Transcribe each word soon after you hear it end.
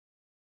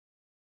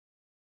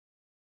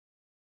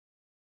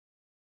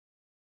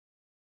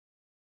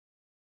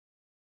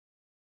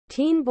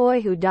Teen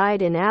boy who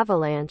died in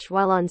Avalanche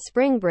while on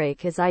spring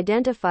break is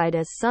identified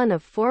as son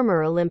of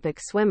former Olympic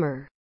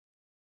swimmer.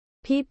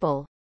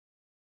 People.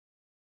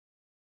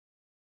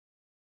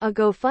 A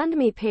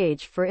GoFundMe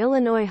page for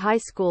Illinois high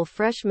school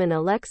freshman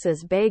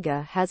Alexis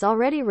Bega has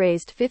already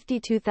raised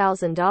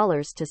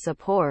 $52,000 to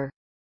support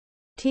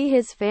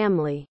his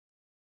family.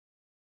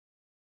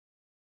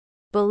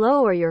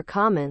 Below are your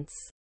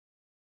comments.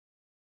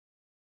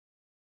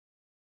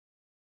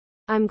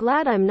 I'm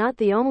glad I'm not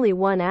the only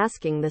one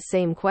asking the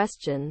same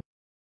question.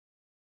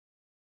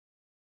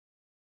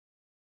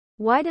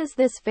 Why does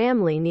this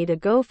family need a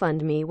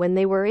GoFundMe when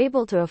they were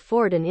able to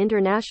afford an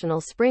international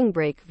spring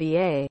break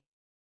via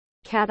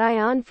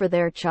cat-ion for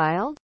their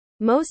child?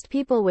 Most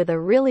people with a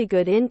really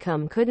good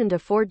income couldn't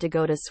afford to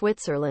go to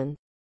Switzerland.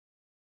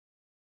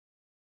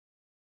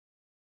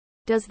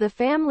 Does the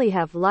family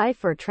have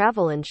life or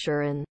travel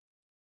insurance?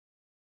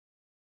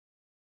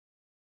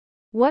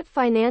 What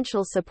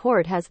financial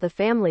support has the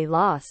family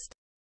lost?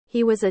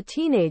 He was a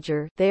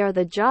teenager, they are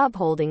the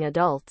job-holding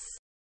adults.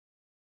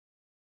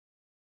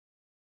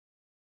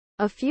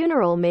 A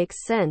funeral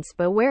makes sense,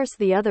 but where's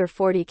the other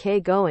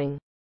 $40K going?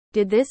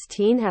 Did this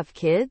teen have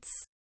kids?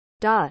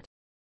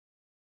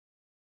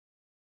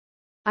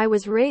 I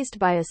was raised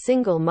by a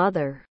single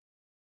mother.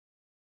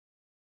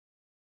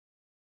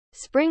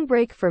 Spring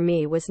break for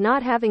me was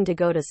not having to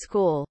go to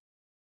school.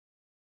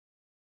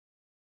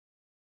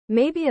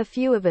 Maybe a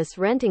few of us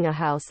renting a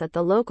house at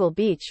the local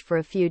beach for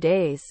a few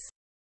days.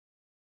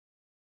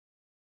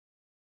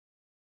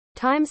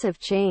 Times have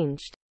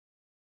changed.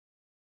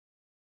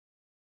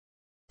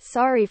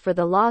 Sorry for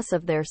the loss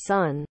of their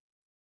son.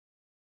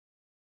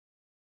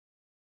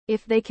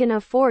 If they can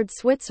afford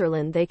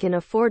Switzerland, they can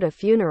afford a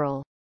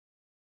funeral.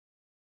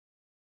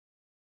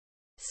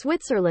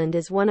 Switzerland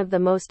is one of the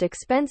most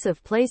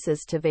expensive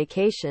places to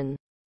vacation.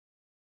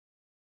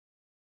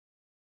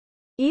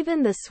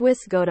 Even the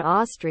Swiss go to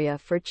Austria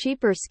for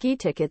cheaper ski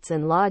tickets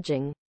and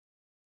lodging.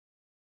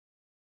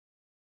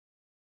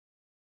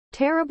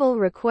 Terrible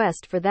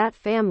request for that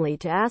family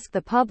to ask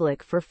the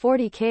public for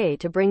 $40K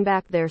to bring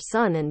back their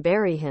son and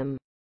bury him.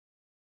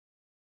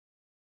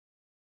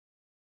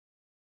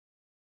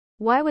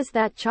 Why was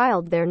that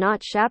child there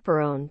not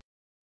chaperoned?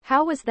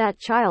 How was that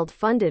child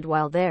funded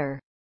while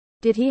there?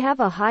 Did he have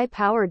a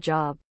high-power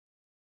job?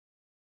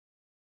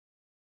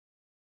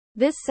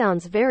 This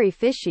sounds very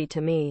fishy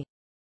to me.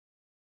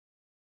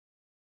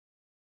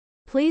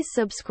 Please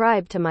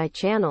subscribe to my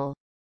channel.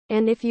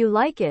 And if you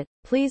like it,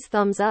 please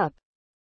thumbs up.